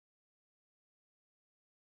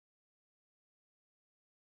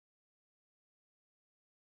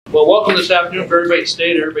Well, welcome this afternoon for everybody that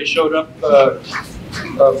stayed. Everybody showed up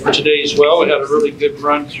for today as well. We had a really good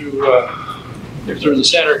run through the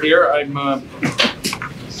center here. I'm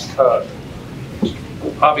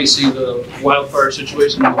obviously the wildfire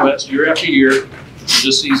situation in the West year after year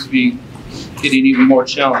just seems to be getting even more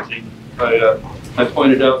challenging. They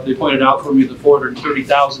pointed out for me the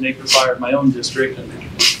 430,000 acre fire in my own district, and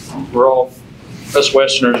us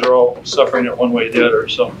Westerners are all suffering it one way or the other.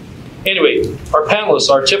 So anyway, our panelists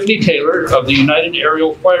are Tiffany Taylor of the United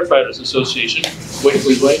Aerial Firefighters Association, Wait,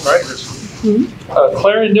 right?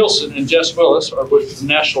 Claren Nilsson and Jess are with the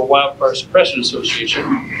National Wildfire Suppression Association.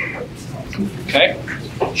 Okay.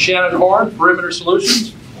 Shannon Horn, Perimeter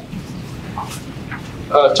Solutions.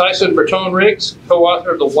 Tyson Bertone-Riggs,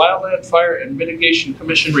 co-author of the Wildland Fire and Mitigation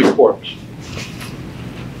Commission report.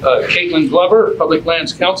 Kaitlynn Glover, Public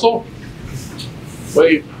Lands Council.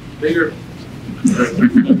 Way bigger.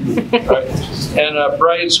 Right. And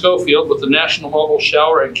Bryan Scofield with the National Mobile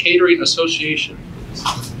Shower and Catering Association.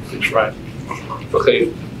 That's right.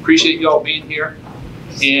 Okay, appreciate you all being here.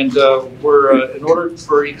 And we're, in order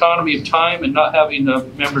for economy of time and not having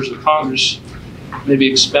members of Congress maybe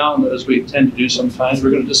expound as we tend to do sometimes,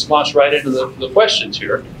 we're going to just launch right into the questions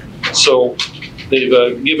here. So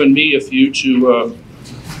they've given me a few to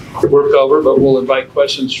work over, but we'll invite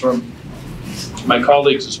questions from my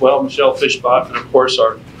colleagues as well, Michelle Fishbach, and of course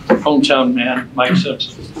our hometown man, Mike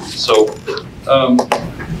Simpson. So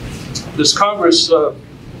this Congress,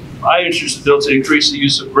 I introduced a bill to increase the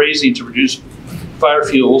use of grazing to reduce fire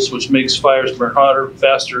fuels, which makes fires burn hotter,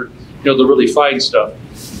 faster, the really fine stuff,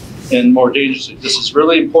 and more dangerously. This is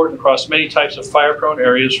really important across many types of fire-prone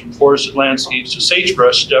areas, from forested landscapes to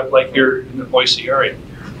sagebrush stuff like here in the Boise area.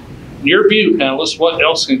 In your view, panelists, what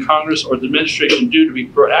else can Congress or the administration do to be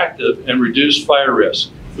proactive and reduce fire risk?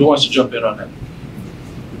 Who wants to jump in on that?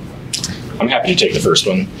 I'm happy to take the first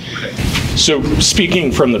one. Okay. So speaking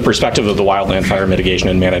from the perspective of the Wildland Fire Mitigation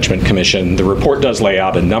and Management Commission, the report does lay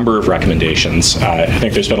out a number of recommendations. I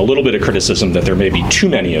think there's been a little bit of criticism that there may be too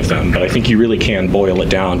many of them, but I think you really can boil it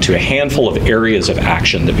down to a handful of areas of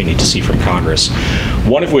action that we need to see from Congress,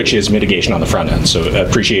 one of which is mitigation on the front end. So I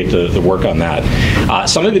appreciate the work on that.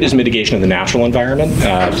 Some of it is mitigation in the natural environment.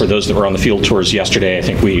 For those that were on the field tours yesterday, I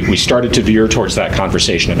think we started to veer towards that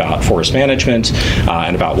conversation about forest management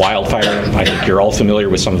and about wildfire. I think you're all familiar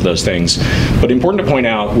with some of those things. But important to point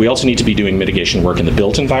out, we also need to be doing mitigation work in the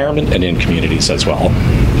built environment and in communities as well.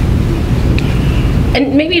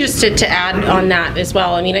 And maybe just to add on that as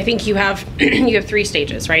well, I mean, I think you have you have three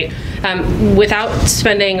stages, right? Without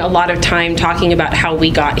spending a lot of time talking about how we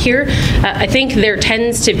got here, I think there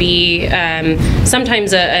tends to be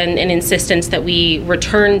sometimes an insistence that we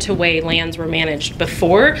return to way lands were managed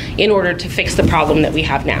before in order to fix the problem that we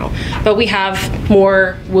have now. But we have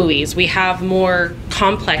more WUIs, we have more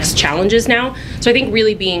complex challenges now, so I think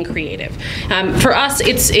really being creative. For us,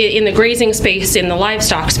 it's in the grazing space, in the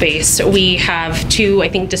livestock space, we have two, I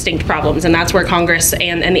think, distinct problems, and that's where Congress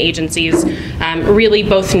and the agencies really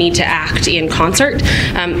both need to act in concert.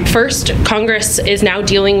 First, Congress is now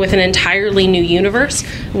dealing with an entirely new universe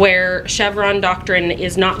where Chevron doctrine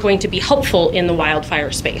is not going to be helpful in the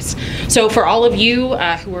wildfire space. So for all of you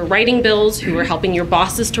who are writing bills, who are helping your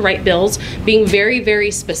bosses to write bills, being very, very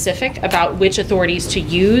specific about which authorities to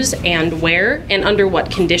use and where and under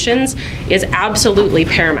what conditions is absolutely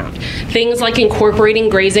paramount. Things like incorporating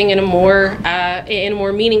grazing in a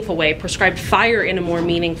more meaningful way, prescribed fire in a more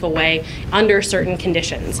meaningful way under certain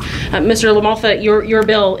conditions. Mr. LaMalfa, your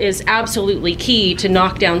bill is absolutely key to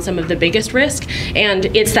knock down some of the biggest risk, and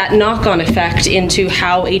it's that knock-on effect into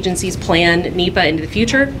how agencies plan NEPA into the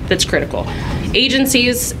future that's critical.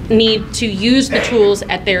 Agencies need to use the tools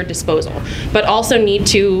at their disposal, but also need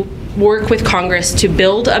to work with Congress to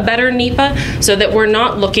build a better NEPA so that we're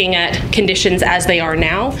not looking at conditions as they are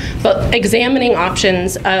now, but examining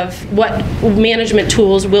options of what management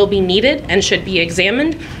tools will be needed and should be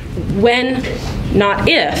examined when, not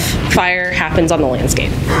if, fire happens on the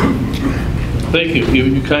landscape. Thank you.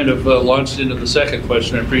 You kind of launched into the second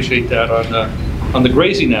question. I appreciate that on the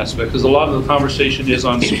grazing aspect, because a lot of the conversation is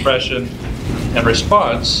on suppression and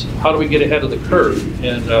response. How do we get ahead of the curve?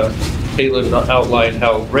 And Kaitlynn outlined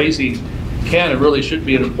how grazing can and really should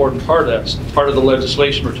be an important part of that. Part of the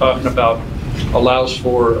legislation we're talking about allows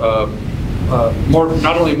for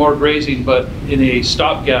not only more grazing, but in a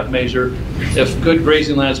stopgap measure, if good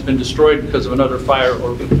grazing land has been destroyed because of another fire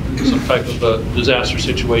or some type of a disaster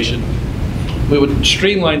situation, we would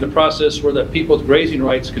streamline the process where that people with grazing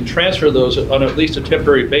rights can transfer those on at least a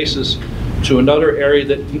temporary basis to another area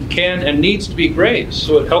that can and needs to be grazed.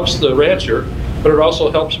 So it helps the rancher, but it also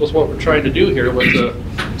helps with what we're trying to do here with the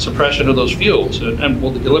suppression of those fuels and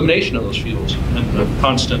well, the elimination of those fuels and the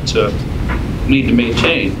constant need to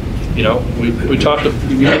maintain. You know, we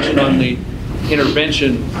mentioned on the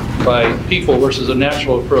intervention by people versus a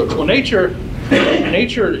natural approach. Well, nature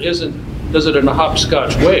does it in a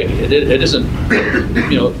hopscotch way. It isn't,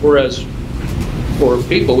 you know, whereas for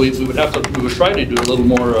people, we would try to do a little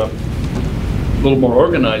more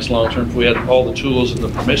organized long term if we had all the tools and the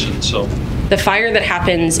permissions. So the fire that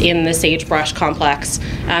happens in the sagebrush complex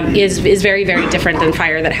is very, very different than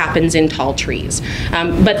fire that happens in tall trees.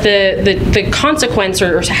 But the consequence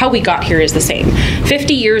or how we got here is the same.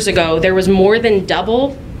 50 years ago, there was more than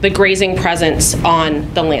double the grazing presence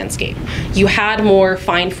on the landscape. You had more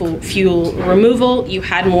fine fuel removal, you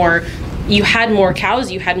had more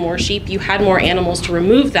cows, you had more sheep, you had more animals to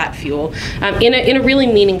remove that fuel in a really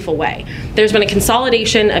meaningful way. There's been a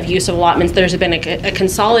consolidation of use of allotments. There's been a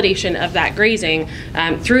consolidation of that grazing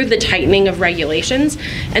through the tightening of regulations.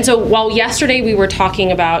 And so while yesterday we were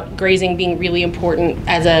talking about grazing being really important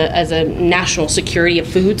as a national security, a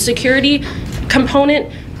food security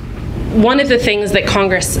component, one of the things that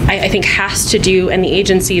Congress, I think, has to do and the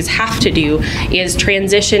agencies have to do is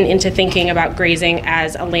transition into thinking about grazing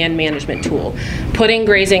as a land management tool. Putting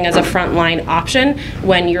grazing as a frontline option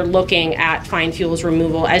when you're looking at fine fuels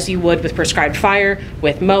removal as you would with prescribed fire,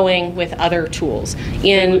 with mowing, with other tools.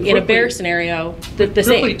 In a bear scenario, the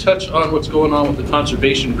same. Quickly touch on what's going on with the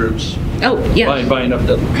conservation groups. Oh, yeah. Buying up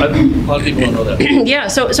that. A lot of people don't know that. Yeah,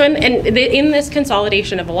 so in this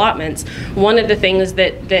consolidation of allotments, one of the things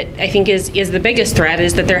that I think is the biggest threat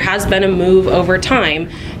is that there has been a move over time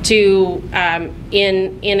to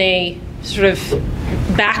in a sort of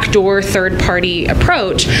backdoor third-party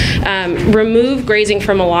approach, remove grazing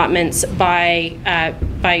from allotments by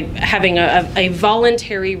having a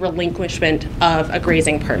voluntary relinquishment of a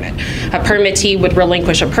grazing permit. A permittee would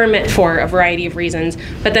relinquish a permit for a variety of reasons,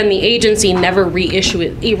 but then the agency never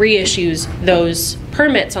reissues those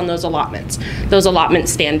permits on those allotments. Those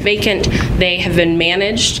allotments stand vacant. They have been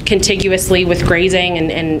managed contiguously with grazing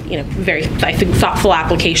and you know, very, I think, thoughtful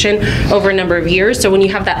application over a number of years. So when you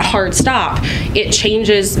have that hard stop, it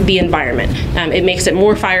changes the environment. It makes it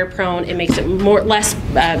more fire prone. It makes it less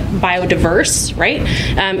biodiverse, right?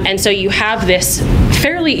 And so you have this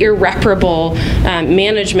fairly irreparable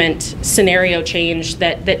management scenario change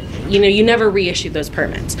that you know, you never reissue those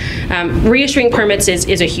permits. Reissuing permits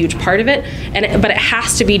is a huge part of it, but it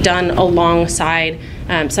has to be done alongside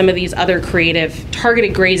some of these other creative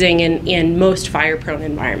targeted grazing in most fire-prone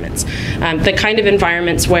environments. The kind of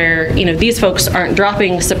environments where, you know, these folks aren't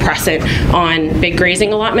dropping suppressant on big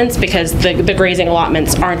grazing allotments because the grazing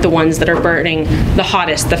allotments aren't the ones that are burning the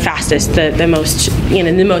hottest, the fastest, the most, you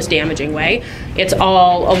know, the most damaging way. It's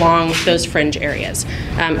all along those fringe areas.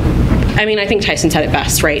 I mean, I think Tyson said it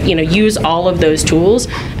best, right? You know, use all of those tools.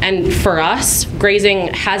 And for us, grazing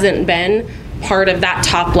hasn't been part of that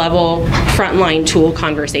top level frontline tool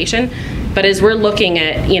conversation. But as we're looking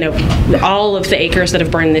at, you know, all of the acres that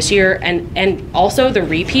have burned this year and also the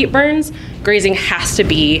repeat burns, grazing has to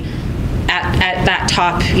be at that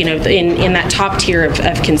top, you know, in that top tier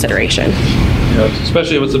of consideration. Yeah,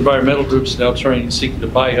 especially with environmental groups now trying to seek to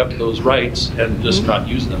buy up those rights and just not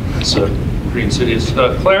use them. It's green cities.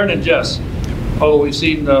 Claren and Jess, although we've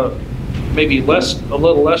seen maybe a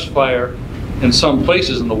little less fire in some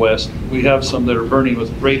places in the West, we have some that are burning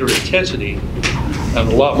with greater intensity and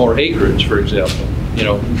a lot more acreage, for example. You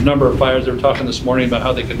know, number of fires, they were talking this morning about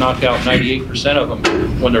how they could knock out 98% of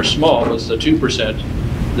them when they're small. It's the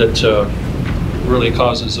 2% that really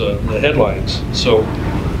causes the headlines. So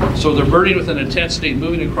they're burning with an intensity,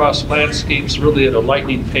 moving across landscapes really at a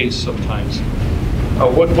lightning pace sometimes.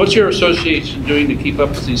 What's your association doing to keep up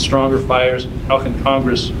with these stronger fires? How can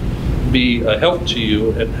Congress be a help to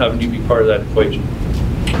you and having you be part of that equation?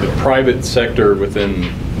 The private sector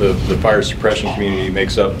within the fire suppression community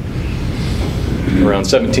makes up around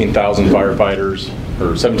 17,000 firefighters,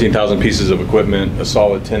 or 17,000 pieces of equipment, a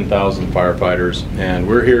solid 10,000 firefighters, and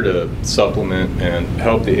we're here to supplement and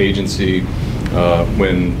help the agency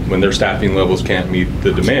when their staffing levels can't meet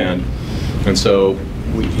the demand. And so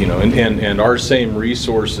we, you know, and our same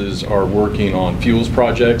resources are working on fuels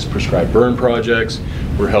projects, prescribed burn projects.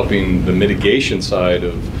 We're helping the mitigation side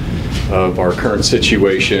of our current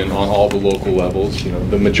situation on all the local levels. You know,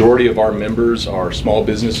 the majority of our members are small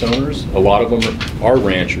business owners. A lot of them are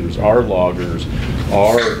ranchers, are loggers,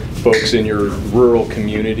 are folks in your rural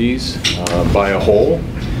communities by a whole.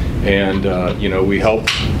 And you know, we help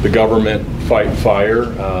the government fight fire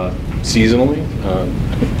seasonally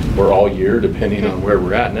or all year, depending on where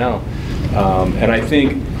we're at now. And I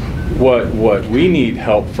think what we need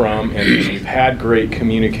help from, and we've had great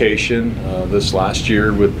communication this last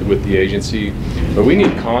year with the agency, but we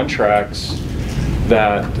need contracts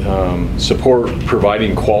that support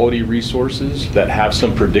providing quality resources that have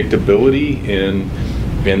some predictability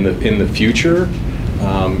in the future,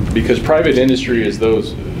 because private industry is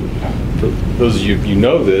those. For those of you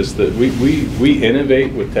know this, that we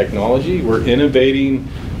innovate with technology. We're innovating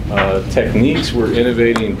techniques. We're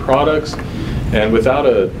innovating products, and without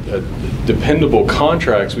a dependable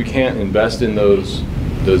contracts, we can't invest in those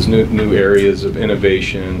new areas of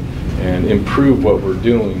innovation and improve what we're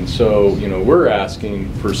doing. So, we're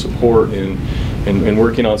asking for support in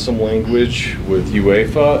working on some language with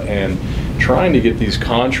UEFA and trying to get these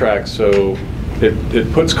contracts so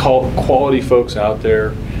it puts quality folks out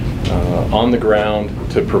there on the ground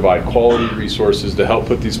to provide quality resources to help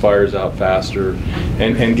put these fires out faster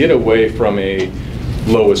and get away from a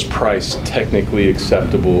lowest price, technically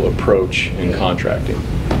acceptable approach in contracting.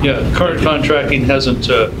 Yeah, current contracting hasn't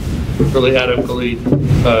really adequately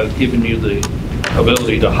given you the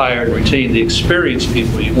ability to hire and retain the experienced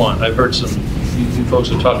people you want. I've heard you folks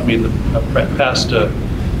have talked to me in the past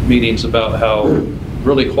meetings about how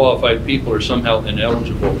really qualified people are somehow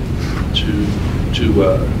ineligible to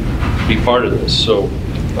be part of this. So,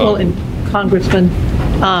 well, and Congressman,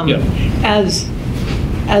 as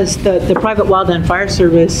the private wildland fire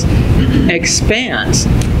service expands,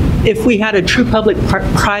 if we had a true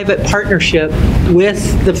public-private partnership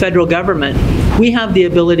with the federal government, we have the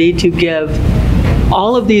ability to give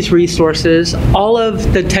all of these resources, all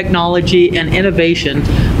of the technology and innovation,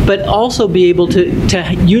 but also be able to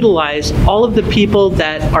utilize all of the people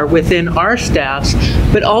that are within our staffs,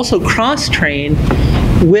 but also cross-train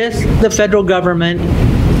with the federal government.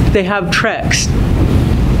 They have treks.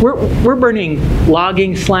 We're burning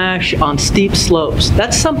logging slash on steep slopes.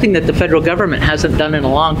 That's something that the federal government hasn't done in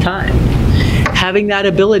a long time. Having that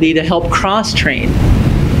ability to help cross-train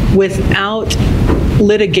without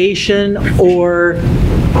litigation or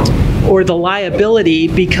the liability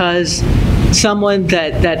because someone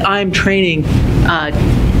that I'm training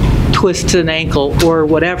twists an ankle or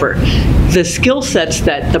whatever. The skill sets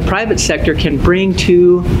that the private sector can bring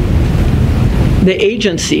to the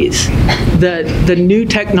agencies, the new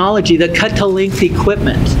technology, the cut-to-length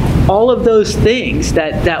equipment, all of those things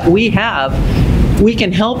that we have, we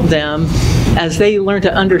can help them as they learn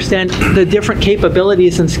to understand the different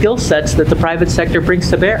capabilities and skill sets that the private sector brings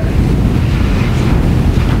to bear.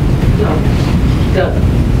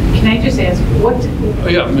 Can I just ask,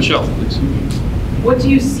 yeah, Michelle, please. What do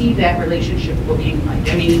you see that relationship looking like?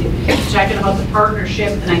 I mean, talking about the partnership,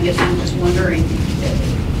 and I guess I'm just wondering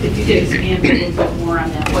if you could expand a little bit more on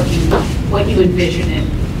that, what you envision it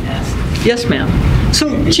as. Yes, ma'am.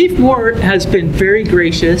 So Chief Moore has been very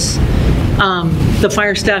gracious. The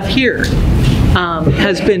fire staff here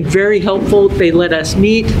has been very helpful. They let us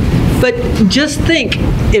meet. But just think,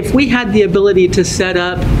 if we had the ability to set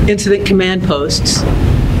up incident command posts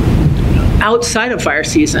outside of fire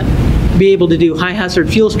season, be able to do high hazard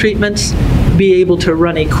fuels treatments, be able to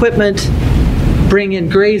run equipment, bring in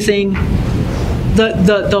grazing,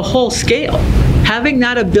 the whole scale. Having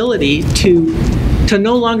that ability to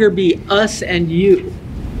no longer be us and you,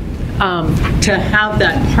 to have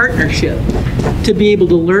that partnership, to be able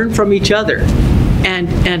to learn from each other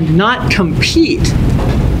and not compete,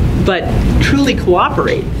 but truly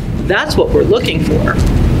cooperate. That's what we're looking for.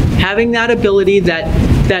 Having that ability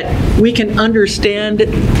that we can understand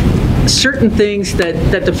certain things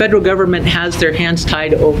that the federal government has their hands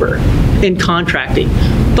tied over in contracting.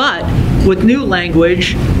 But with new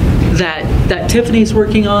language that Tiffany's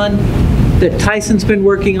working on, that Tyson's been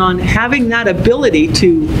working on, having that ability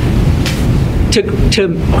to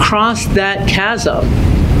cross that chasm,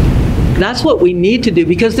 that's what we need to do,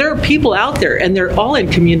 because there are people out there and they're all in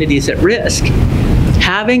communities at risk.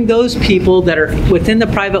 Having those people that are within the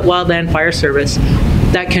private wildland fire service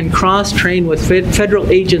that can cross-train with federal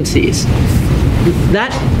agencies,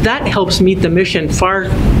 that helps meet the mission far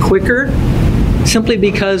quicker, simply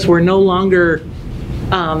because we're no longer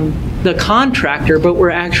the contractor, but we're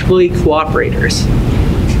actually cooperators.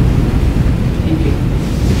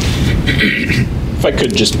 If I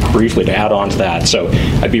could just briefly to add on to that. So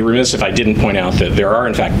I'd be remiss if I didn't point out that there are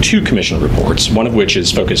in fact 2 commission reports, one of which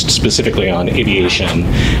is focused specifically on aviation.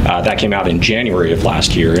 That came out in January of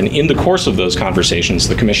last year. And in the course of those conversations,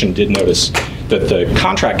 the commission did notice that the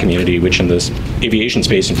contract community, which in this aviation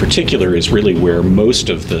space in particular is really where most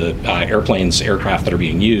of the aircraft that are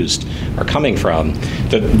being used are coming from,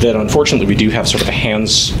 that unfortunately we do have sort of a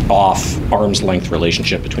hands-off, arm's-length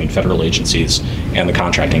relationship between federal agencies and the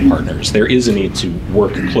contracting partners. There is a need to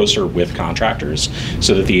work closer with contractors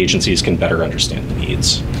so that the agencies can better understand the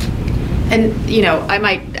needs. And, I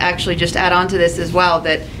might actually just add on to this as well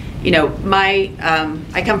that,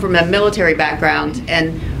 I come from a military background,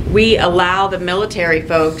 and we allow the military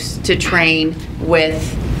folks to train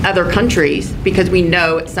with other countries because we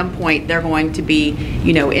know at some point they're going to be,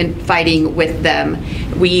 in fighting with them.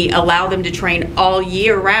 We allow them to train all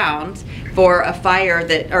year round for a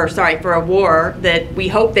for a war that we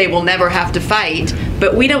hope they will never have to fight.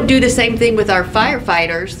 But we don't do the same thing with our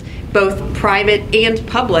firefighters, both private and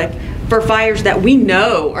public, for fires that we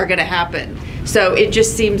know are going to happen. So it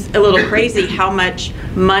just seems a little crazy how much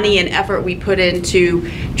money and effort we put into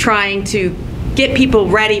trying to get people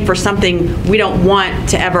ready for something we don't want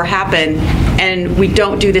to ever happen, and we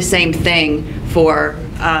don't do the same thing for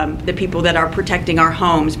the people that are protecting our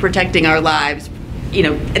homes, protecting our lives.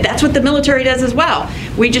 That's what the military does as well.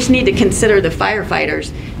 We just need to consider the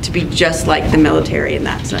firefighters to be just like the military in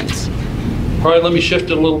that sense. All right, let me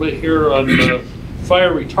shift it a little bit here on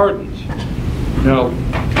fire retardant. Now,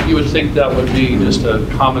 you would think that would be just a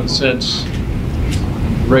common sense,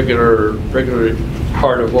 regular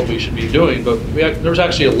part of what we should be doing, but there was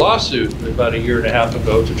actually a lawsuit about 1.5 years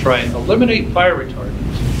ago to try and eliminate fire retardant.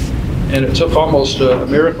 And it took almost a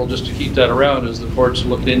miracle just to keep that around as the courts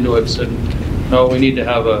looked into it and said, no, we need to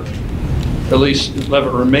have at least let it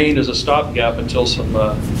remain as a stopgap until some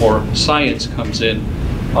more science comes in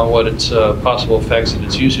on what its possible effects and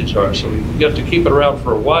its usage are. So we have to keep it around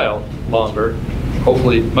for a while longer,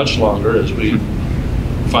 hopefully much longer, as we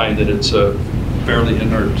find that it's a fairly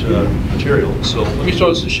inert material. So let me throw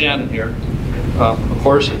this to Shannon here. Of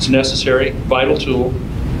course, it's necessary, vital tool,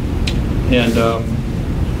 and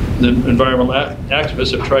the environmental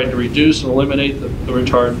activists have tried to reduce and eliminate the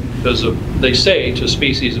retardant because they say, to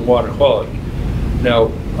species and water quality.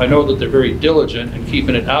 Now, I know that they're very diligent in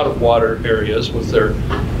keeping it out of water areas with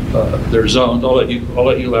their zones. I'll let you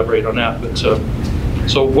elaborate on that. But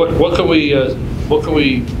so what can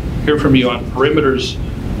we hear from you on perimeters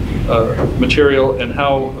material, and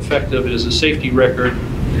how effective is the safety record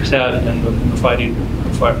it's had in the fighting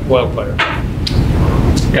wildfire?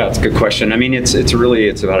 Yeah, it's a good question. I mean, it's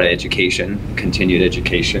about education, continued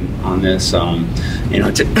education on this.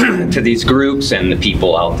 To these groups and the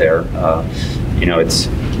people out there.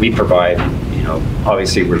 We provide.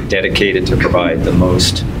 Obviously, we're dedicated to provide the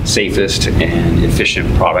most safest and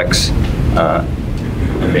efficient products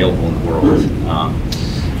available in the world.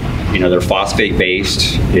 They're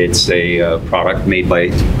phosphate-based. It's a product made by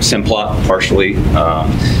Simplot partially,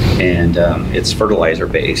 and it's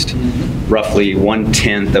fertilizer-based. Roughly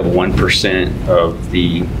 1/10% of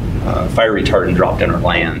the fire retardant dropped in our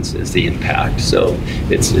lands is the impact. So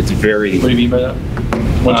it's very. What do you mean by that?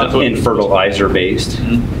 In fertilizer-based,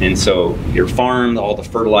 and so your farm, all the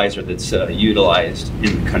fertilizer that's utilized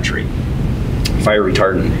in the country, fire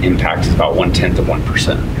retardant impact is about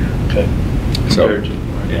 1/10%. Okay. So.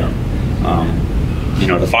 Yeah.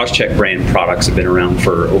 The Foxcheck brand products have been around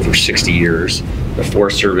for over 60 years. The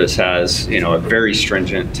Forest Service has, a very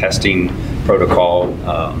stringent testing protocol,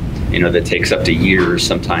 that takes up to years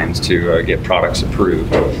sometimes to get products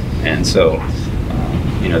approved. And so,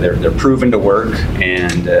 they're proven to work.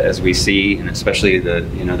 And as we see, and especially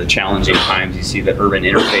the challenging times, you see the urban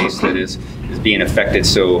interface that is being affected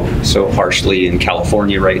so harshly in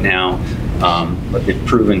California right now. But they've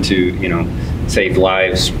proven to, save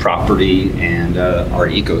lives, property, and our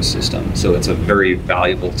ecosystem. So it's a very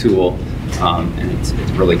valuable tool, and it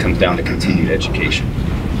really comes down to continued education.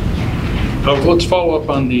 Let's follow up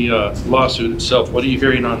on the lawsuit itself. What are you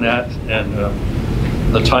hearing on that, and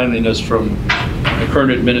the timeliness from the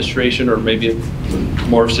current administration, or maybe it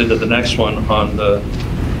morphs into the next one on the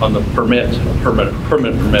permit?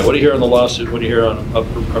 What do you hear on the lawsuit? What do you hear on a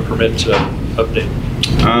permit update?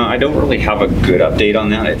 I don't really have a good update on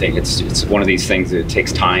that. I think it's one of these things that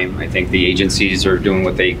takes time. I think the agencies are doing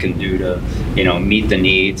what they can do to, meet the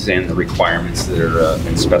needs and the requirements that are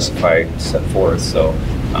been specified, set forth. So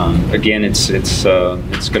again, it's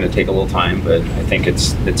going to take a little time, but I think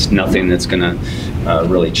it's nothing that's going to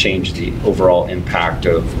really change the overall impact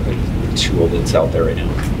of the tool that's out there right now.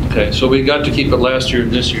 Okay, so we got to keep it last year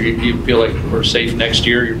and this year. You feel like we're safe next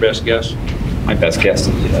year? Your best guess? My best guess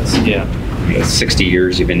is yes. Yeah. 60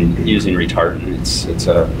 years you've been using retardant. It's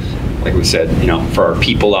like we said, for our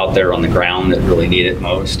people out there on the ground that really need it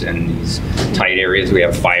most, and these tight areas, we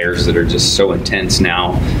have fires that are just so intense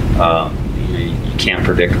now. You can't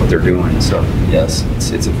predict what they're doing. So yes,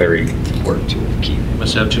 it's a very important tool to keep.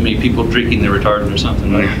 Must have too many people drinking the retardant or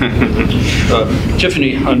something, right?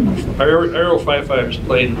 Tiffany, aerial firefighters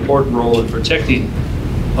play an important role in protecting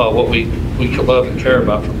what we love and care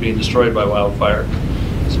about from being destroyed by wildfire.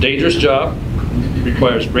 It's a dangerous job,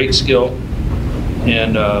 requires great skill,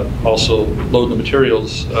 and also load the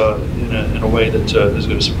materials in a way that is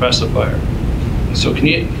going to suppress the fire. So can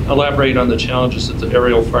you elaborate on the challenges that the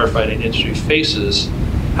aerial firefighting industry faces?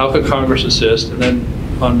 How can Congress assist? And then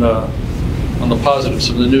on the positives,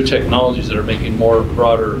 some of the new technologies that are making more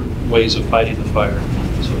broader ways of fighting the fire.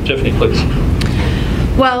 So Tiffany, please.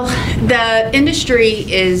 Well, the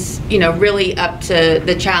industry is, really up to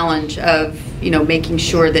the challenge of, making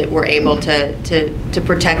sure that we're able to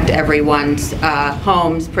protect everyone's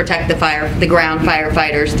homes, protect the ground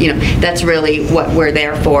firefighters. That's really what we're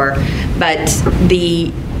there for. But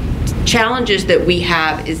the challenges that we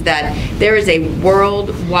have is that there is a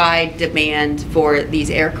worldwide demand for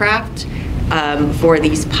these aircraft, for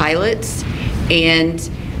these pilots, and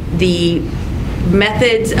the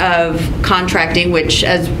methods of contracting, which,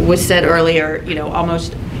 as was said earlier,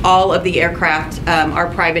 almost all of the aircraft are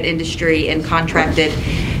private industry and contracted.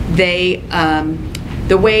 They,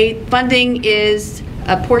 the way funding is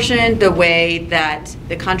apportioned, the way that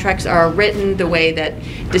the contracts are written, the way that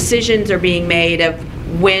decisions are being made of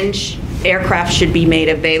when aircraft should be made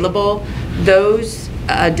available, those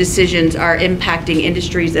decisions are impacting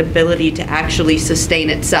industry's ability to actually sustain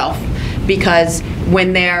itself. Because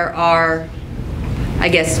when there are, I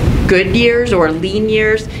guess, good years or lean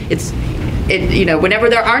years, whenever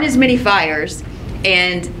there aren't as many fires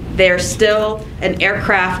and there's still an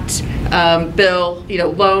aircraft bill,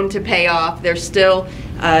 loan to pay off, there's still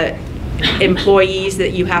employees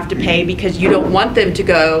that you have to pay because you don't want them to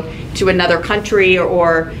go to another country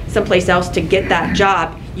or someplace else to get that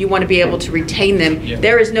job. You want to be able to retain them. Yeah.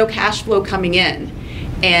 There is no cash flow coming in.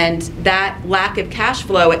 And that lack of cash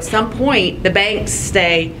flow, at some point, the banks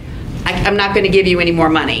say, I'm not going to give you any more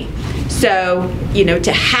money. So,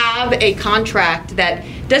 to have a contract that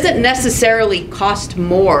doesn't necessarily cost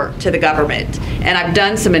more to the government, and I've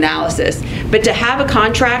done some analysis, but to have a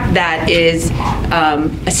contract that is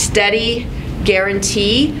a steady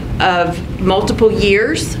guarantee of multiple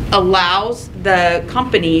years allows the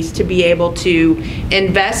companies to be able to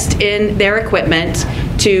invest in their equipment,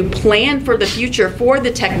 to plan for the future for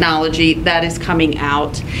the technology that is coming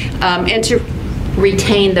out, and to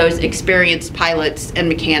retain those experienced pilots and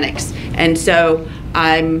mechanics. And so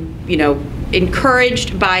I'm,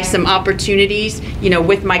 encouraged by some opportunities.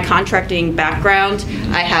 With my contracting background,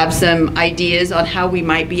 I have some ideas on how we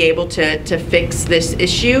might be able to fix this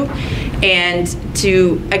issue, and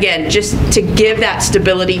to, again, just to give that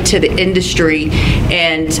stability to the industry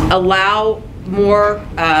and allow more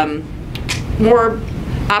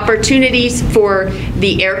opportunities for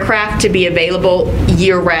the aircraft to be available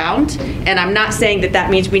year-round. And I'm not saying that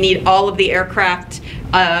means we need all of the aircraft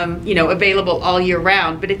available all year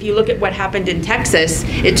round. But if you look at what happened in Texas,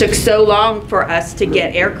 it took so long for us to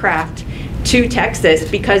get aircraft to Texas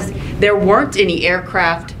because there weren't any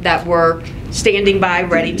aircraft that were standing by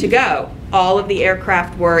ready to go. All of the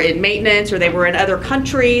aircraft were in maintenance or they were in other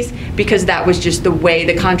countries because that was just the way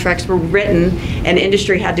the contracts were written, and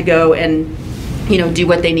industry had to go and do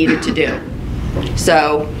what they needed to do.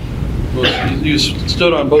 So. Well, you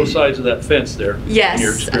stood on both sides of that fence there. Yes. In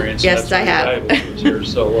your experience. Yes, I have. Here.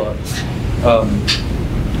 So,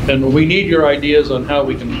 and we need your ideas on how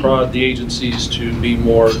we can prod the agencies to be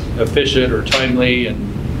more efficient or timely,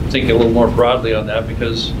 and thinking a little more broadly on that,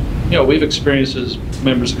 because we've experienced as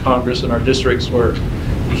members of Congress in our districts where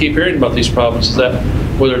you keep hearing about these problems, is that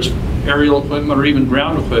whether it's aerial equipment or even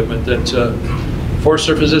ground equipment, that Forest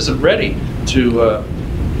Service isn't ready to.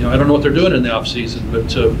 I don't know what they're doing in the off season,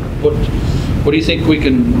 but what do you think we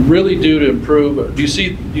can really do to improve? Do you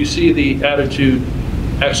see the attitude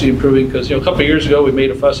actually improving? Because a couple of years ago we made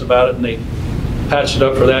a fuss about it and they patched it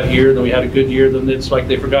up for that year, and then we had a good year, then it's like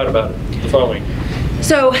they forgot about it the following.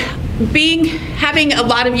 So, having a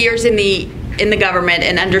lot of years in the government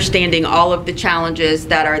and understanding all of the challenges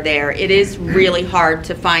that are there, it is really hard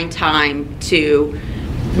to find time to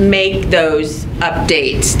make those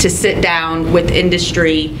updates, to sit down with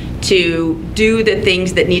industry, to do the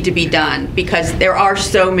things that need to be done, because there are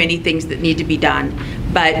so many things that need to be done.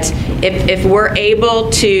 But if we're able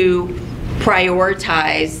to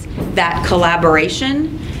prioritize that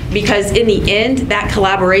collaboration, because in the end, that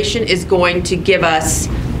collaboration is going to give us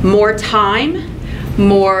more time,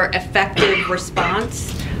 more effective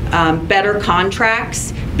response, better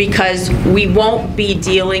contracts, because we won't be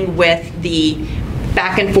dealing with the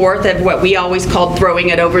back and forth of what we always called throwing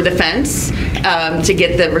it over the fence to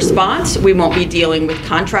get the response. We won't be dealing with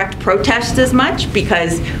contract protests as much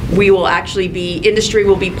because we will actually industry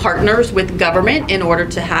will be partners with government in order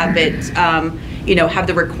to have it, have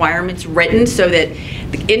the requirements written so that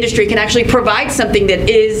the industry can actually provide something that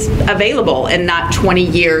is available and not 20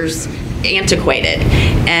 years antiquated.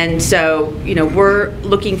 And so, we're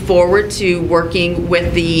looking forward to working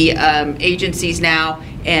with the agencies now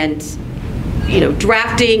and,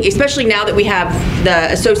 drafting, especially now that we have the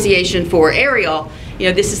Association for Aerial,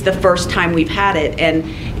 this is the first time we've had it. And,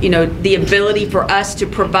 the ability for us to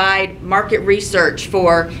provide market research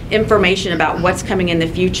for information about what's coming in the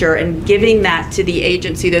future and giving that to the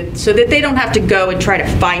agency so that they don't have to go and try to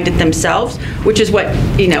find it themselves, which is what,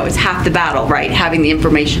 is half the battle, right? Having the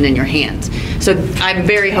information in your hands. So I'm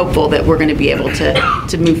very hopeful that we're going to be able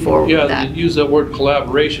to move forward with that. Yeah, use that word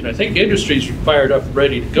collaboration. I think industry's fired up,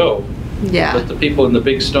 ready to go. Yeah. But the people in the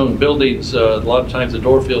big stone buildings, a lot of times the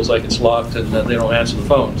door feels like it's locked and they don't answer the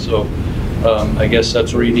phone. So I guess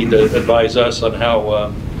that's where you need to advise us on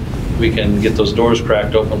how we can get those doors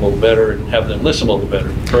cracked open a little better and have them listen a little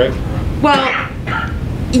better, correct? Well,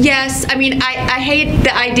 yes. I mean, I hate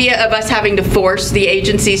the idea of us having to force the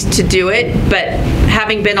agencies to do it, but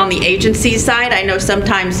having been on the agency side, I know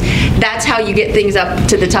sometimes that's how you get things up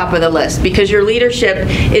to the top of the list because your leadership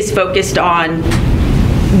is focused on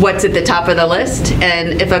what's at the top of the list,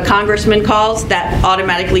 and if a congressman calls, that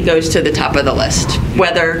automatically goes to the top of the list,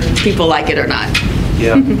 whether people like it or not.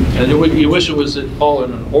 Yeah, and you wish it was all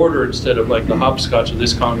in an order instead of like the hopscotch of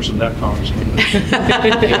this congressman, that congressman.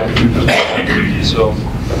 So,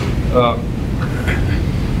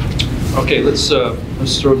 okay, let's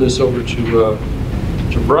throw this over to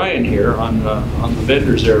Bryan here on the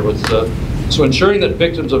vendors there with so ensuring that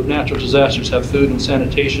victims of natural disasters have food and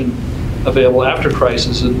sanitation available after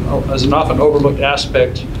crisis is an often overlooked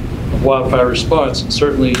aspect of wildfire response, and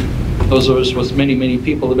certainly those of us with many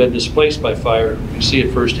people have been displaced by fire, we see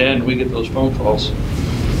it firsthand, we get those phone calls.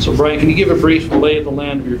 So Bryan, can you give a brief lay of the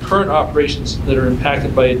land of your current operations that are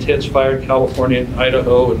impacted by intense fire in California,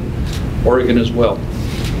 Idaho, and Oregon as well?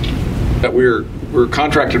 That we're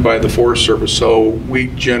contracted by the Forest Service, so we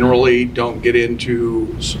generally don't get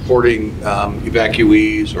into supporting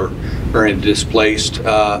evacuees or displaced.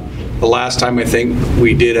 The last time I think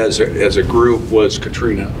we did as a group was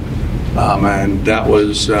Katrina, and that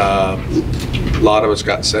was a lot of us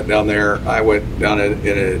got sent down there. I went down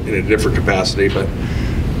in a different capacity, but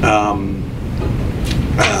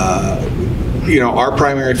our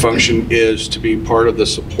primary function is to be part of the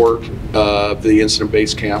support of the incident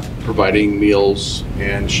base camp, providing meals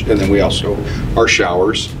and then we also our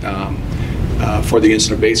showers for the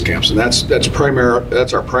incident base camps, and that's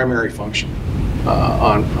our primary function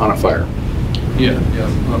on a fire. Yeah.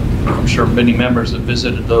 I'm sure many members have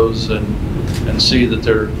visited those and see that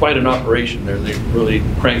they're quite an operation there. They really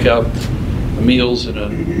crank out the meals in a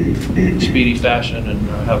speedy fashion and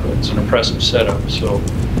it's an impressive setup. So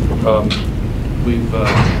we've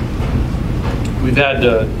had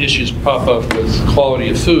issues pop up with quality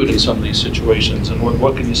of food in some of these situations, and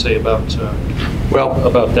what can you say about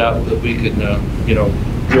that we can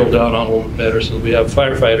drill down on a little bit better so that we have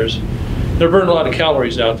firefighters. They're burning a lot of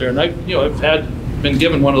calories out there, and I've been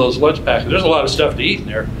given one of those lunch packets. There's a lot of stuff to eat in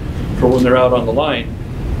there for when they're out on the line,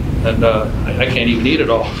 and I can't even eat it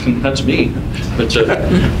all. That's me, but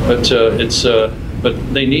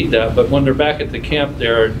they need that. But when they're back at the camp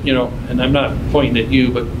there, and I'm not pointing at you,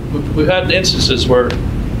 but we've had instances where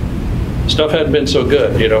stuff hadn't been so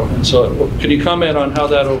good, and so can you comment on how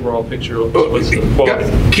that overall picture looks with the quality?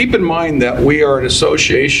 Keep in mind that we are an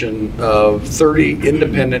association of 30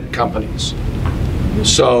 independent companies.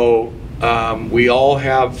 So we all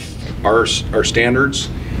have our standards.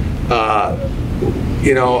 As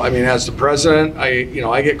the president,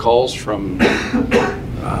 I get calls from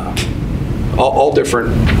all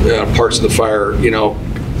different parts of the fire,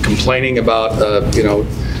 complaining about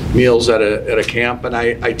meals at a camp, and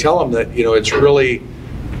I tell them that it's really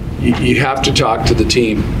you have to talk to the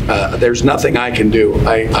team. There's nothing I can do.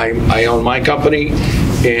 I own my company,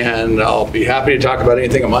 and I'll be happy to talk about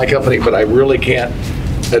anything in my company, but I really can't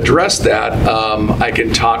address that. I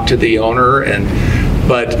can talk to the owner,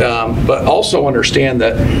 but also understand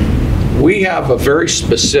that we have a very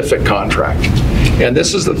specific contract, and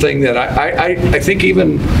this is the thing that I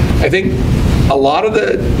think a lot of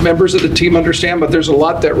the members of the team understand, but there's a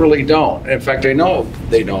lot that really don't. In fact, I know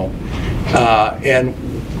they don't. And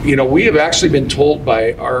we have actually been told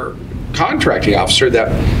by our contracting officer that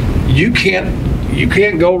you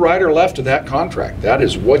can't go right or left of that contract. That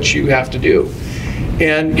is what you have to do.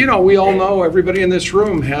 And, you know, we all know, everybody in this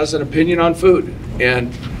room has an opinion on food.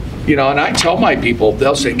 And, you know, and I tell my people,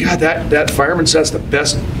 they'll say, God, that fireman says the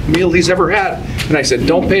best meal he's ever had. And I said,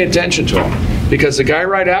 don't pay attention to him, because the guy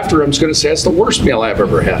right after him is going to say, it's the worst meal I've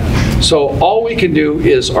ever had. So all we can do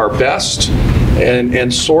is our best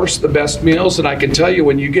and source the best meals. And I can tell you,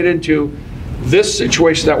 when you get into this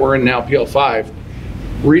situation that we're in now, PL5,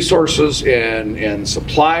 resources and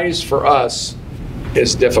supplies for us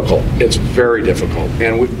is difficult. It's very difficult,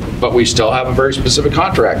 but we still have a very specific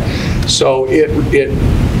contract. So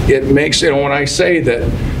it makes, you know, when I say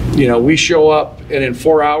that, you know, we show up and in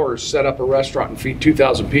 4 hours set up a restaurant and feed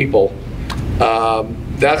 2,000 people,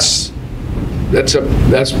 that's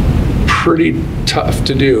pretty tough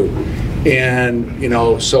to do. And, you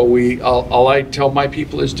know, so all I tell my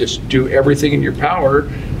people is just do everything in your power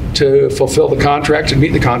to fulfill the contract and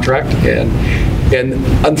meet the contract. And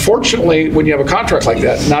unfortunately, when you have a contract like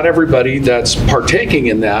that, not everybody that's partaking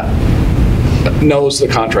in that knows the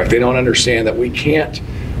contract. They don't understand that we can't,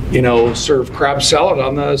 you know, serve crab salad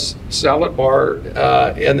on the salad bar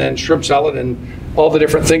and then shrimp salad and all the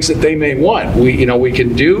different things that they may want. We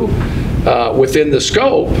can do within the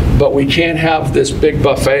scope, but we can't have this big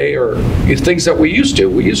buffet or things that we used to.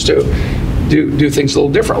 We used to do things a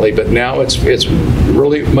little differently, but now it's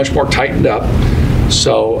really much more tightened up.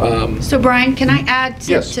 So Bryan, can I add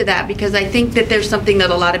to that? Because I think that there's something that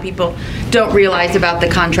a lot of people don't realize about the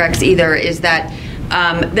contracts either, is that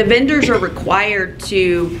the vendors are required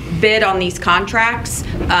to bid on these contracts,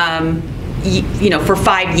 you know, for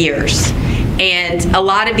 5 years. And a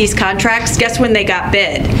lot of these contracts, guess when they got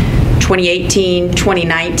bid? 2018,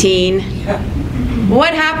 2019.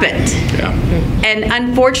 What happened? Yeah. And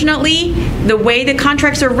unfortunately, the way the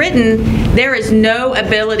contracts are written, there is no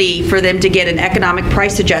ability for them to get an economic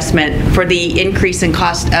price adjustment for the increase in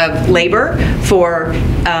cost of labor, for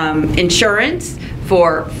insurance,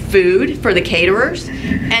 for food, for the caterers.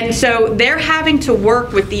 And so they're having to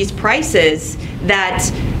work with these prices that,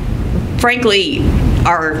 frankly,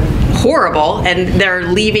 are horrible, and they're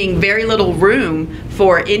leaving very little room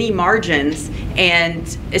for any margins,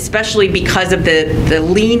 and especially because of the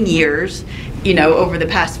lean years, you know, over the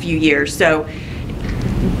past few years. So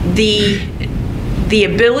the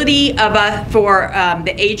ability for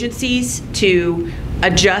the agencies to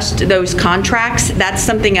adjust those contracts, that's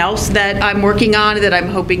something else that I'm working on, that I'm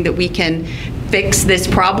hoping that we can fix this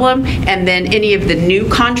problem. And then any of the new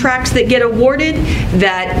contracts that get awarded,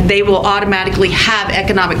 that they will automatically have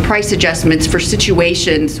economic price adjustments for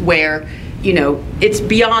situations where, you know, it's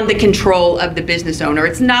beyond the control of the business owner.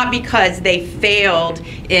 It's not because they failed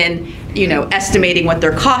in, you know, estimating what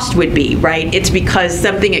their cost would be, right? It's because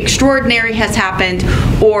something extraordinary has happened,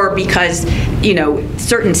 or because, you know,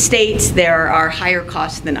 certain states there are higher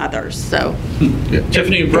costs than others. So,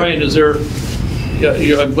 Tiffany and Bryan, is there?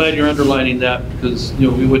 Yeah, I'm glad you're underlining that, because, you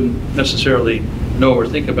know, we wouldn't necessarily know or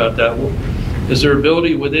think about that. Well, is there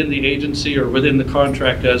ability within the agency or within the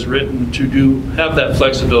contract as written to have that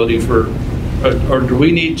flexibility for, or do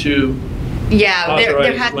we need to? Yeah,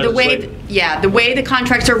 the way the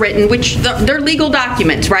contracts are written, which they're legal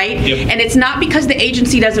documents, right? Yep. And it's not because the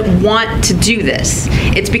agency doesn't want to do this.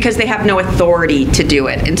 It's because they have no authority to do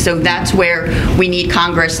it. And so that's where we need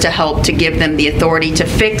Congress to help to give them the authority to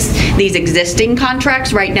fix these existing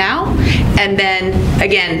contracts right now. And then,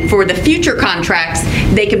 again, for the future contracts,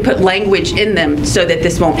 they can put language in them so that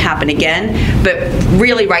this won't happen again. But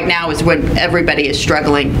really right now is when everybody is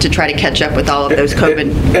struggling to try to catch up with all of those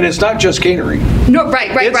COVID. And it's not just catering. No,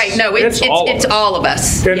 right. No, it's all of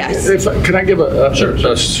us. And yes. Can I give a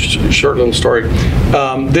short little story?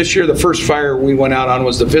 This year, the first fire we went out on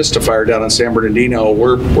was the Vista Fire down in San Bernardino.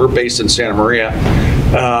 We're based in Santa Maria.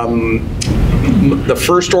 The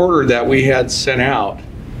first order that we had sent out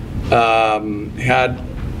had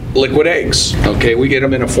liquid eggs. Okay, we get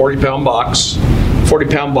them in a 40-pound box.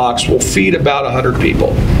 40-pound box will feed about 100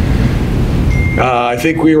 people. I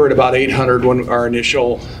think we were at about 800 when our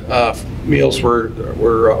initial meals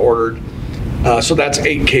were ordered. So that's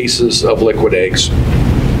 8 cases of liquid eggs,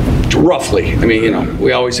 roughly. I mean, you know,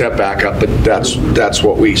 we always have backup, but that's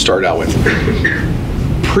what we start out with.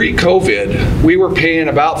 Pre-COVID, we were paying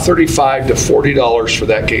about $35 to $40 for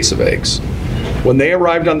that case of eggs. When they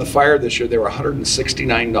arrived on the fire this year, they were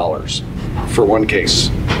 $169 for one case.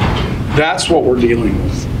 That's what we're dealing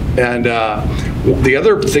with. And the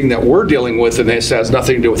other thing that we're dealing with, and this has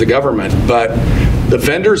nothing to do with the government, but the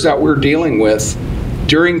vendors that we're dealing with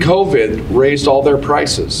during COVID raised all their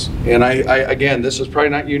prices. And again, this is probably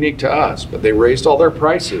not unique to us, but they raised all their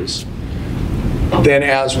prices. Then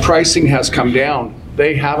as pricing has come down,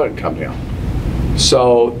 they haven't come down.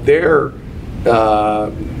 So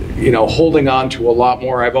holding on to a lot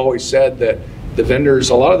more. I've always said that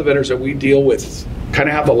a lot of the vendors that we deal with kind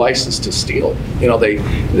of have the license to steal.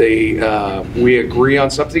 We agree on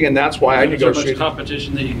something, and that's why I negotiate. So much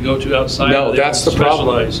competition that you can go to outside. No, that's the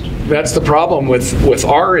problem. That's the problem with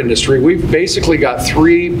our industry. We've basically got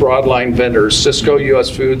 3 broadline vendors: Cisco, U.S.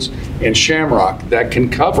 Foods, and Shamrock, that can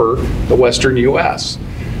cover the Western U.S.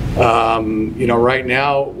 Right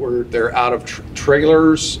now they're out of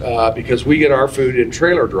trailers because we get our food in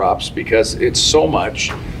trailer drops because it's so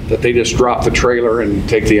much that they just drop the trailer and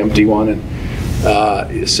take the empty one. And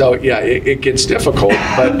it gets difficult,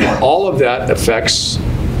 but all of that affects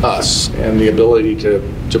us and the ability to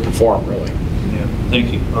perform, really. Yeah,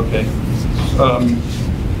 thank you. Okay.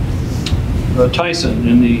 Tyson,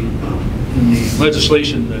 in the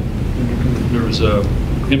legislation, there was a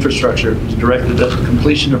infrastructure was directed at the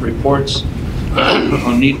completion of reports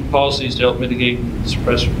on needed policies to help mitigate and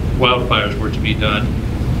suppress wildfires were to be done.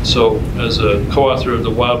 So, as a co-author of the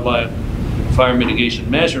Wildland Fire Mitigation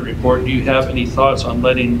Management Report, do you have any thoughts on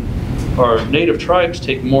letting our native tribes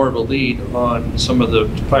take more of a lead on some of the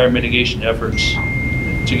fire mitigation efforts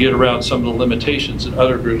to get around some of the limitations that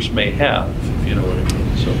other groups may have, if you know what I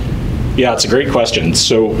mean? So. Yeah, it's a great question.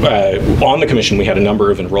 So on the commission, we had a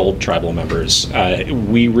number of enrolled tribal members.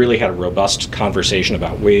 We really had a robust conversation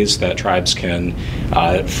about ways that tribes can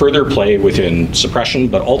further play within suppression,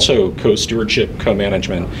 but also co-stewardship,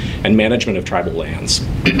 co-management, and management of tribal lands.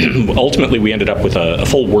 Ultimately, we ended up with a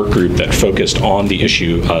full work group that focused on the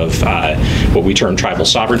issue of what we term tribal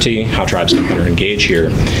sovereignty, how tribes can better engage here.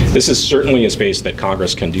 This is certainly a space that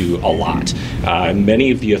Congress can do a lot.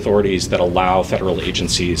 Many of the authorities that allow federal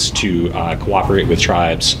agencies to cooperate with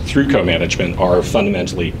tribes through co-management are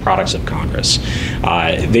fundamentally products of Congress.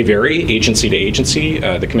 They vary agency to agency.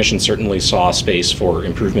 The Commission certainly saw space for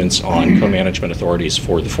improvements on co-management authorities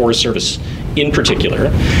for the Forest Service in particular.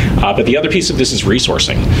 But the other piece of this is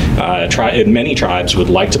resourcing. Many tribes would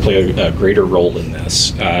like to play a greater role in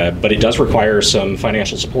this, but it does require some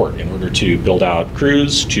financial support in order to build out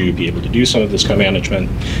crews, to be able to do some of this co-management.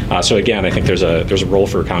 So again, I think there's a role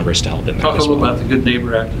for Congress to help in that. Talk a little about the Good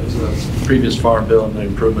Neighbor Act, the previous farm bill, and the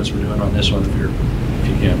improvements we're doing on this one, if you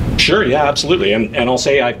can. Sure, yeah, absolutely. And I'll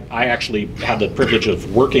say I actually had the privilege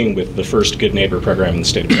of working with the first Good Neighbor program in the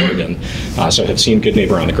state of Oregon, so have seen Good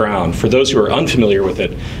Neighbor on the ground. For those who are unfamiliar with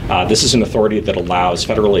it, this is an authority that allows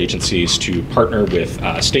federal agencies to partner with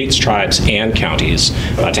states, tribes, and counties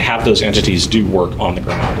to have those entities do work on the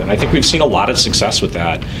ground. And I think we've seen a lot of success with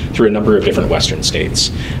that through a number of different Western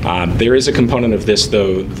states. There is a component of this,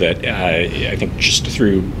 though, that I think just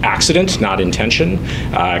through accident, not intention,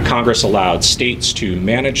 Congress allowed states to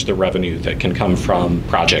manage the revenue that can come from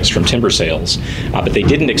projects from timber sales, but they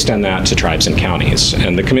didn't extend that to tribes and counties.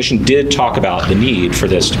 And the Commission did talk about the need for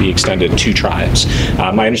this to be extended to tribes.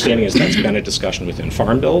 My understanding is that's been a discussion within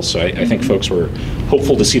Farm Bill, so I think folks were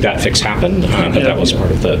hopeful to see that fix happen, but that was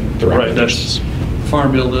part of the recommendations. Right,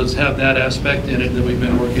 Farm Bill does have that aspect in it that we've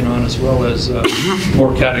been working on, as well as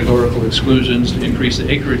more categorical exclusions to increase the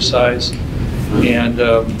acreage size, and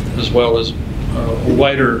as well as a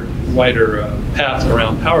wider path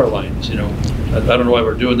around power lines. I don't know why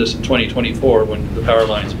we're doing this in 2024 when the power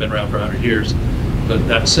line's been around for 100 years. But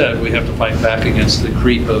that said, we have to fight back against the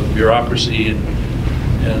creep of bureaucracy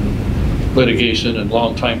and litigation and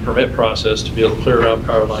long time permit process to be able to clear around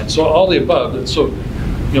power lines. So all the above. So,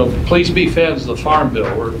 please be fans of the Farm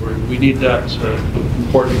Bill. We need that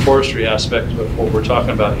important forestry aspect of what we're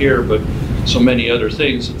talking about here, but so many other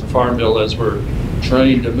things that the Farm Bill, as we're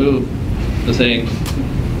trying to move the thing,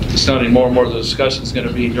 sounding more and more the discussion is going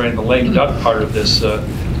to be during the lame duck part of this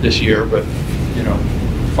year. But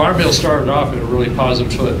Farm Bill started off in a really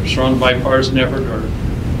positive foot, strong bipartisan effort,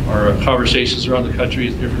 our conversations around the country,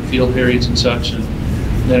 different field hearings and such, and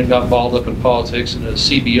then it got balled up in politics and a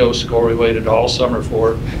CBO score we waited all summer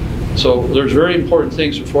for. So there's very important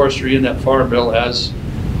things for forestry in that Farm Bill, as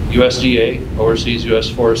USDA oversees U.S.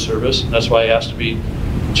 Forest Service, and that's why I asked to be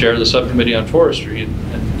chair of the subcommittee on forestry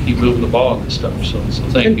and keep moving the ball on this stuff. So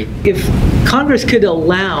thank you. If Congress could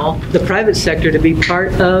allow the private sector to be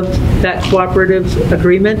part of that cooperative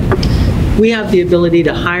agreement, we have the ability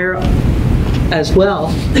to hire as well.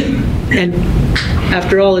 And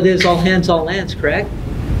after all, it is all hands, all lands, correct?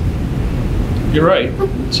 You're right.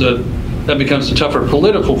 That becomes a tougher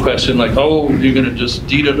political question, like, oh, you're going to just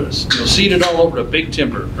seed it all over to big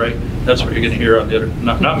timber, right? That's what you're going to hear on the other,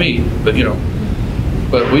 not me, but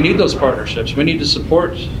But we need those partnerships. We need to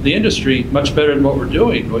support the industry much better than what we're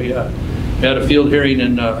doing. We had a field hearing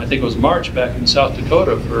in, I think it was March, back in South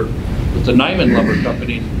Dakota with the Nyman Lumber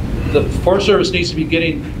Company. The Forest Service needs to be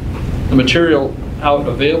getting the material out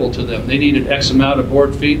available to them. They needed X amount of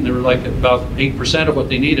board feet, and they were like about 8% of what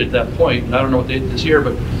they needed at that point. And I don't know what they did this year,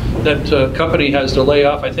 but that company has to lay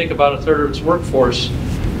off, I think, about a third of its workforce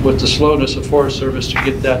with the slowness of Forest Service to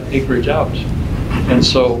get that acreage out. And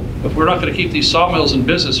so if we're not going to keep these sawmills in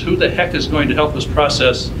business, who the heck is going to help us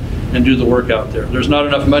process and do the work out there? There's not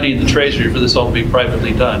enough money in the treasury for this all to be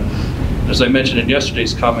privately done. As I mentioned in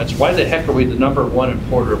yesterday's comments, why the heck are we the #1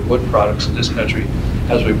 importer of wood products in this country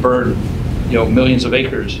as we burn, millions of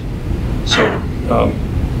acres? So,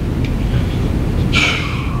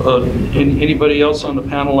 anybody else on the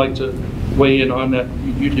panel like to weigh in on that?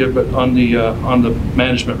 You did, but on the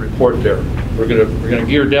management report there, we're gonna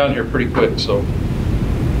gear down here pretty quick. So,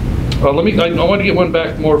 I want to get one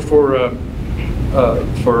back more for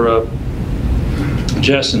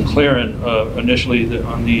Jess and Claren initially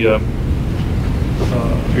on the.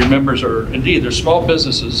 Your members are indeed, they're small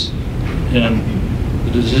businesses, and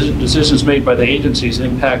the decisions made by the agencies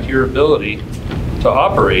impact your ability to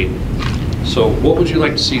operate. So what would you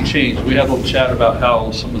like to see change? We had a little chat about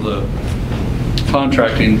how some of the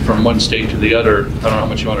contracting from one state to the other, I don't know how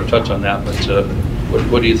much you want to touch on that, but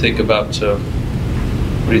what do you think about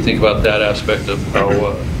that aspect of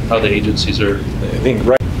how the agencies are? I think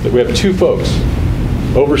right that we have two folks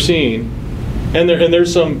overseeing, and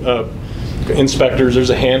there's some inspectors, there's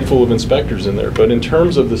a handful of inspectors in there, but in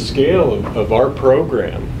terms of the scale of our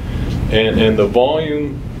program and the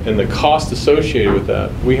volume and the cost associated with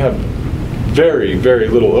that, we have very, very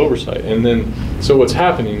little oversight. And then, so what's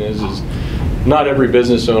happening is not every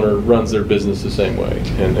business owner runs their business the same way.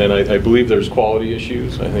 And I believe there's quality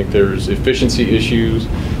issues. I think there's efficiency issues,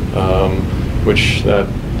 which that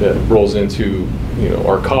rolls into,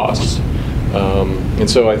 our costs. And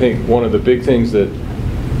so I think one of the big things that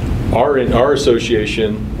our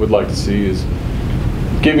association would like to see is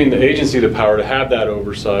giving the agency the power to have that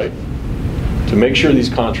oversight, to make sure these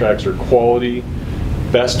contracts are quality,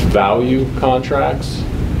 best value contracts,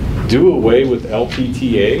 do away with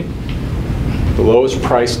LPTA, the lowest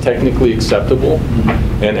price technically acceptable,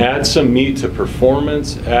 and add some meat to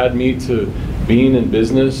performance, add meat to being in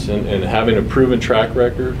business and having a proven track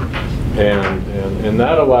record. And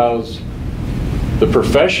that allows the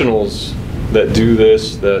professionals that do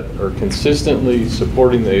this, that are consistently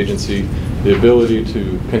supporting the agency, the ability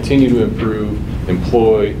to continue to improve,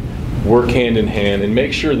 employ, work hand in hand, and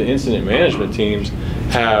make sure the incident management teams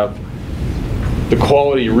have the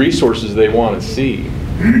quality resources they want to see.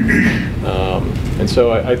 And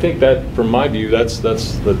so I think that, from my view, that's the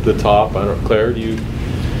top. I don't know, Claire, do you?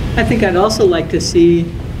 I think I'd also like to see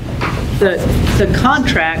the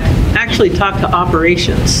contract actually talk to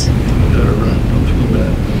operations.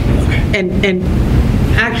 And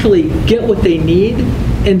actually get what they need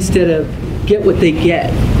instead of get what they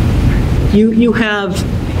get. You have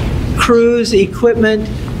crews, equipment,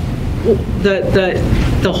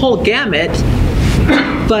 the whole gamut,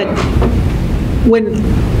 but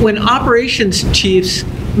when operations chiefs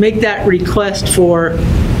make that request for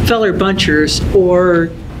feller bunchers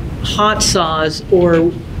or hot saws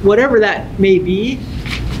or whatever that may be,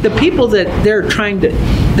 the people that are trying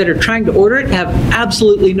to order it have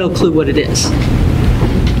absolutely no clue what it is.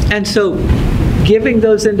 And so giving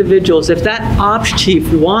those individuals, if that ops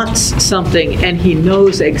chief wants something and he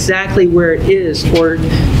knows exactly where it is, or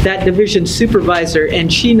that division supervisor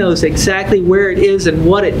and she knows exactly where it is and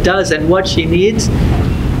what it does and what she needs,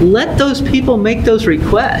 let those people make those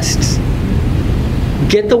requests.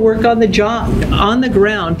 Get the work on the job, on the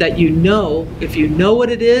ground, that if you know what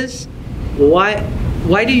it is, why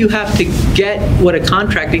do you have to get what a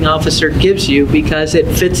contracting officer gives you because it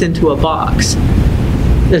fits into a box?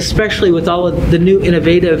 Especially with all of the new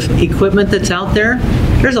innovative equipment that's out there,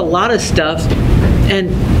 there's a lot of stuff, and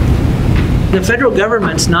the federal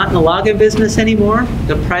government's not in the logging business anymore.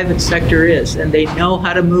 The private sector is, and they know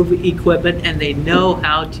how to move equipment, and they know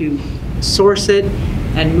how to source it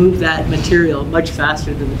and move that material much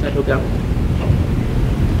faster than the federal government.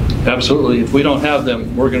 Absolutely. If we don't have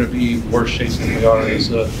them, we're going to be worse shape than we are. As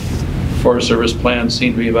Forest Service plans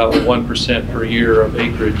seem to be about 1% per year of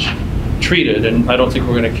acreage treated, and I don't think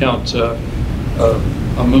we're going to count a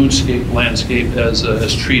moonscape landscape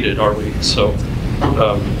as treated, are we? So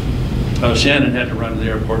Shannon had to run to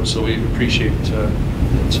the airport, so we appreciate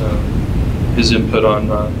his input on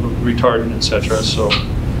retardant, etc. So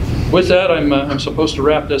with that, I'm supposed to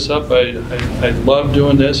wrap this up. I love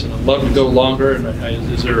doing this, and I'd love to go longer. And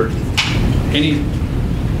is there any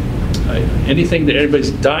Anything that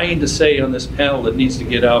anybody's dying to say on this panel that needs to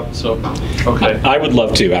get out? So, okay. I would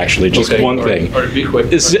love to, actually. Just Okay, one all right, thing. all right, be quick.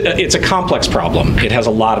 It's a complex problem. It has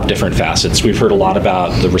a lot of different facets. We've heard a lot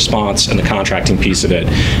about the response and the contracting piece of it,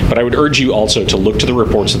 but I would urge you also to look to the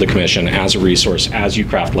reports of the Commission as a resource as you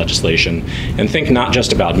craft legislation, and think not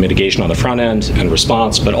just about mitigation on the front end and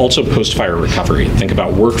response, but also post-fire recovery. Think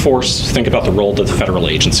about workforce, think about the role that the federal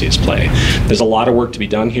agencies play. There's a lot of work to be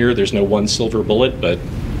done here. There's no one silver bullet, but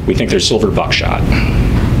we think there's silver buckshot.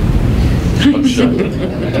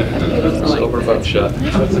 Silver buckshot.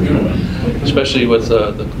 Especially with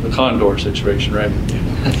the condor situation, right?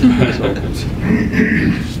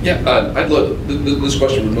 Yeah, I'd love, this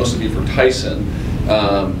question would mostly be for Tyson.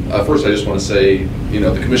 First, I just want to say,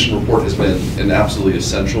 the Commission report has been an absolutely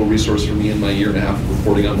essential resource for me in my year and a half of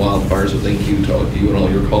reporting on wildfires, so thank you to you and all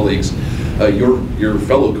your colleagues. Your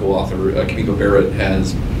fellow co-author, Kamipa Barrett,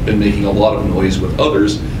 has been making a lot of noise with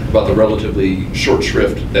others about the relatively short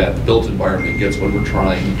shrift that the built environment gets when we're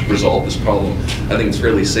trying to resolve this problem. I think it's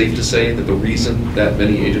fairly safe to say that the reason that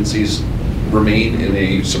many agencies remain in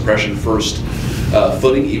a suppression-first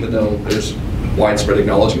footing, even though there's widespread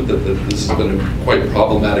acknowledgement that this has been a quite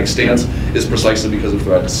problematic stance, is precisely because of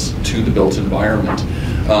threats to the built environment.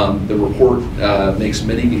 The report makes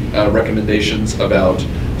many recommendations about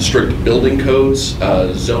strict building codes,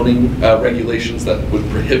 zoning regulations that would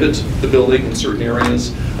prohibit the building in certain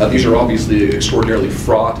areas. These are obviously extraordinarily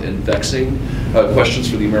fraught and vexing questions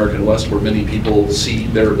for the American West, where many people see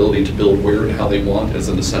their ability to build where and how they want as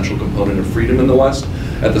an essential component of freedom in the West.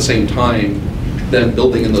 At the same time, then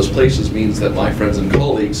building in those places means that my friends and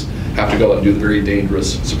colleagues have to go out and do the very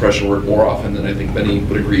dangerous suppression work more often than I think many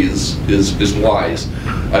would agree is wise.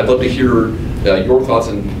 I'd love to hear your thoughts,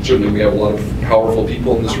 and certainly we have a lot of powerful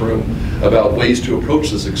people in this room, about ways to approach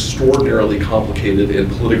this extraordinarily complicated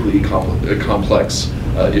and politically complex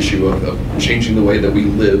issue of changing the way that we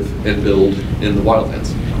live and build in the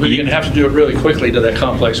wildlands. We're going to have to do it really quickly to that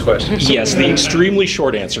complex question. Yes, the extremely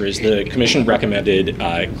short answer is the Commission recommended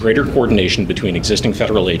greater coordination between existing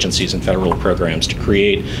federal agencies and federal programs to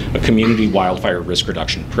create a community wildfire risk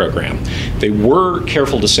reduction program. They were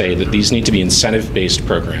careful to say that these need to be incentive-based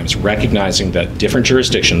programs, recognizing that different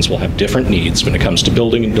jurisdictions will have different needs when it comes to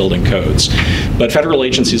building and building codes. But federal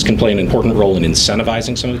agencies can play an important role in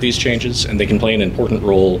incentivizing some of these changes, and they can play an important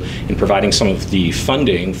role in providing some of the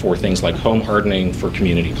funding for things like home hardening, for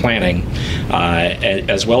community planning,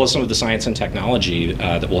 as well as some of the science and technology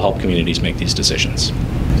that will help communities make these decisions.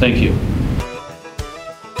 Thank you.